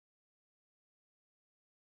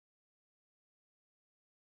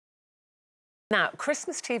Now,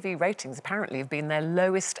 Christmas TV ratings apparently have been their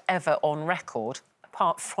lowest ever on record,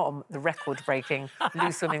 apart from the record-breaking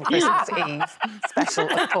Loose Women Christmas Eve special,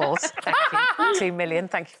 of course. Thank you. 2 million.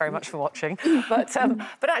 Thank you very much for watching. But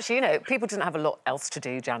actually, you know, people didn't have a lot else to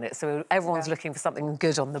do, Janet, so everyone's looking for something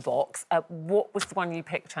good on the box. What was the one you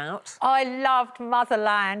picked out? I loved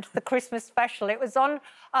Motherland, the Christmas special. It was on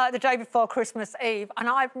the day before Christmas Eve, and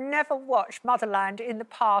I've never watched Motherland in the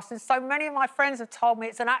past, and so many of my friends have told me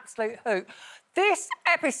it's an absolute hoot. This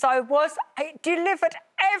episode it delivered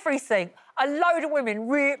everything. A load of women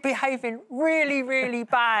behaving really, really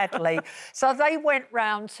badly. So they went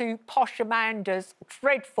round to posh Amanda's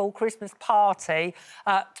dreadful Christmas party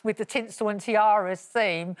with the tinsel and tiaras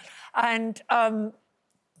theme, and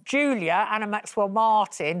Julia, Anna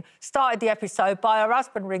Maxwell-Martin, started the episode by her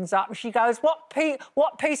husband rings up and she goes, what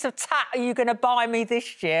piece of tat are you going to buy me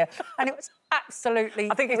this year? And it was absolutely...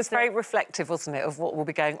 I think it was very reflective, wasn't it, of what will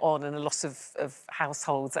be going on in a lot of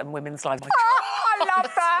households and women's lives. Oh, I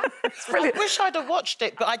love that! It's brilliant. I wish I'd have watched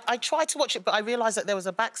it, but I tried to watch it, but I realised that there was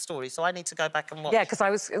a backstory, so I need to go back and watch. Yeah, because I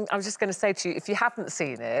was just going to say to you, if you haven't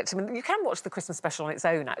seen it, I mean, you can watch the Christmas special on its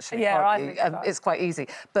own, actually. Yeah, I think so. It's quite easy.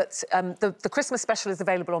 But the Christmas special is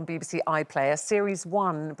available on BBC iPlayer. Series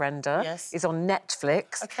 1, Brenda, is on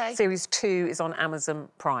Netflix. OK. Series 2 is on Amazon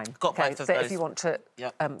Prime. Got both of those. If you want to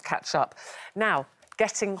catch up. Now,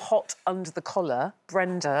 getting hot under the collar,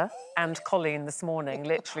 Brenda and Coleen this morning,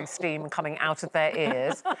 literally steam coming out of their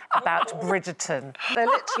ears about Bridgerton. They're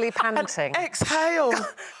literally panting. Exhale.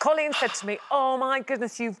 Coleen said to me, oh, my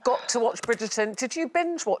goodness, you've got to watch Bridgerton. Did you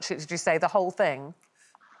binge watch it, did you say, the whole thing?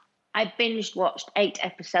 I binged watched 8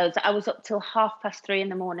 episodes. I was up till 3:30 in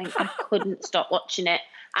the morning. I couldn't stop watching it.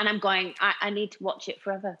 And I'm going, I need to watch it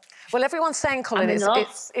forever. Well, everyone's saying, Coleen,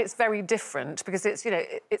 it's very different because it's, you know,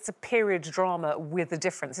 it's a period drama with a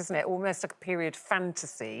difference, isn't it? Almost like a period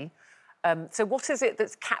fantasy. So what is it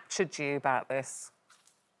that's captured you about this?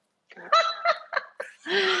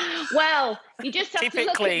 Well, you just have to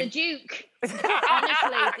look at the Duke.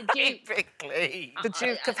 Honestly, the Duke. Keep it clean. The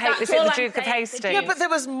Duke of Hastings. Is it the Duke of Hastings? Yeah, but there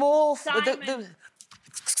was more...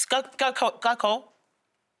 Go, Cole.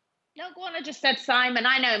 No, go on, I just said Simon.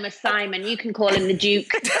 I know him as Simon. You can call him the Duke.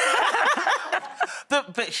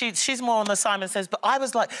 But she's more on the Simon Says. But I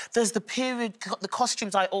was like, there's the period, the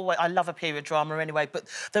costumes. I love a period drama anyway. But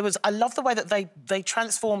I love the way that they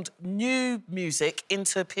transformed new music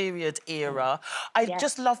into a period era. I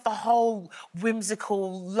just love the whole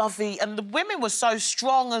whimsical, lovey, and the women were so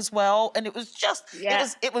strong as well. And it was just,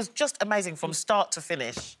 it was just amazing from start to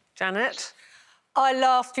finish. Janet? I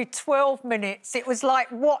lasted 12 minutes. It was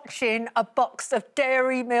like watching a box of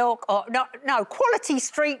dairy milk, or no, Quality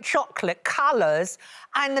Street chocolate colours,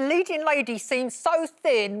 and the leading lady seemed so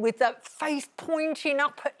thin with that face pointing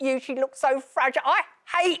up at you. She looked so fragile. I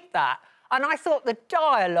hate that. And I thought the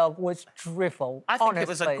dialogue was drivel. I think it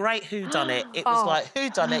was a great whodunit. It was like,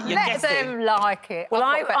 whodunit, you're guessing. Let them like it. Well,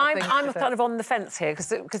 I'm kind of on the fence here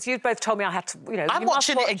because you both told me I had to, you know... I'm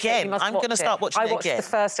watching it again. I'm going to start watching it again. I watched the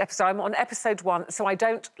first episode. I'm on episode 1, so I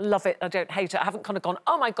don't love it, I don't hate it. I haven't kind of gone,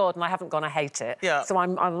 oh, my God, and I haven't gone, I hate it. Yeah. So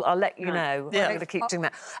I'll let you know. I'm going to keep doing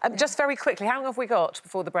that. Just very quickly, how long have we got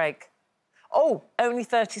before the break? Oh, only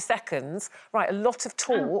 30 seconds. Right, a lot of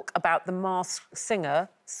talk about the Masked Singer,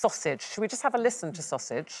 Sausage. Should we just have a listen to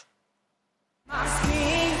Sausage? My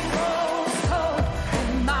skin grows cold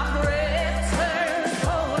and my breath turns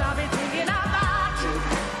cold. I've been thinking about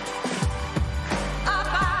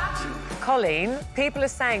you. Coleen, people are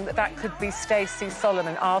saying that could be Stacey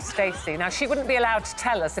Solomon, our Stacey. Now, she wouldn't be allowed to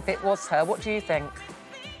tell us if it was her. What do you think?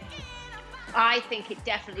 I think it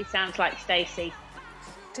definitely sounds like Stacey.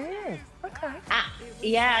 Do you? OK.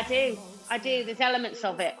 Yeah, I do. There's elements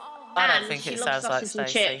of it. I don't think it sounds like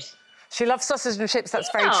Stacey. She loves sausage and chips, that's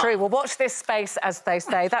very true. Well, watch this space, as they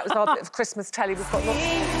say. That was our bit of Christmas telly. We've got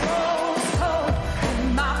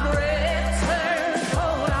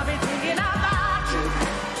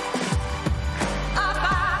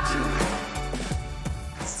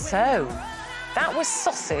So, that was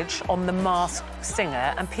Sausage on The Masked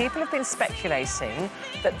Singer, and people have been speculating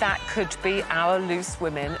that could be our Loose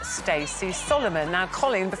Women Stacey Solomon. Now,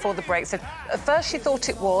 Coleen, before the break, said at first she thought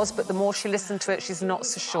it was, but the more she listened to it, she's not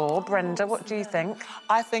so sure. Brenda, what do you think?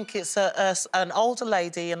 I think it's an older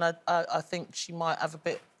lady, and I think she might have a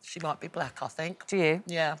bit... She might be black, I think. Do you?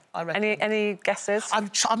 Yeah, I reckon. Any guesses?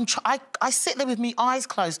 I sit there with my eyes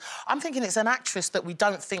closed. I'm thinking it's an actress that we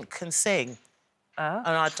don't think can sing. Oh.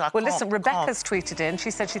 And well, listen, Rebecca's tweeted in.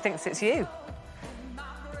 She said she thinks it's you.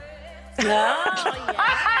 Oh,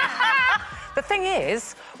 yeah. The thing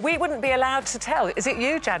is, we wouldn't be allowed to tell. Is it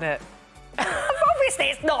you, Janet? obviously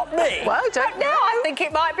it's not me. Well, don't know. Now I think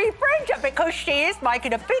it might be Brenda because she is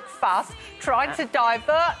making a big fuss trying to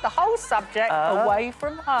divert the whole subject away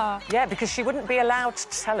from her. Yeah, because she wouldn't be allowed to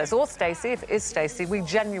tell us. Or Stacey, if it is Stacey, we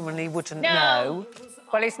genuinely wouldn't know.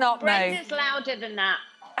 Well, it's not me. Brenda's louder than that.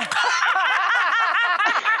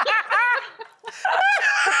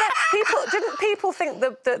 Didn't people think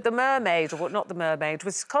that the mermaid, or not the mermaid,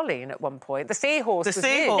 was Coleen at one point? The seahorse was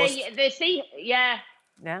The yeah.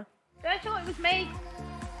 Yeah. I thought it was me.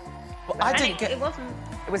 Well, I didn't get... It wasn't.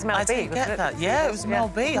 It was Mel B, I didn't wasn't get it? that. Yeah, it was Mel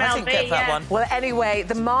B. I Mel didn't B, get that yeah. one. Well, anyway,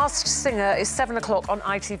 The Masked Singer is 7 o'clock on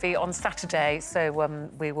ITV on Saturday, so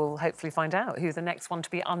we will hopefully find out who the next one to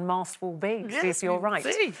be unmasked will be. See if you're right.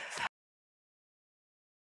 See.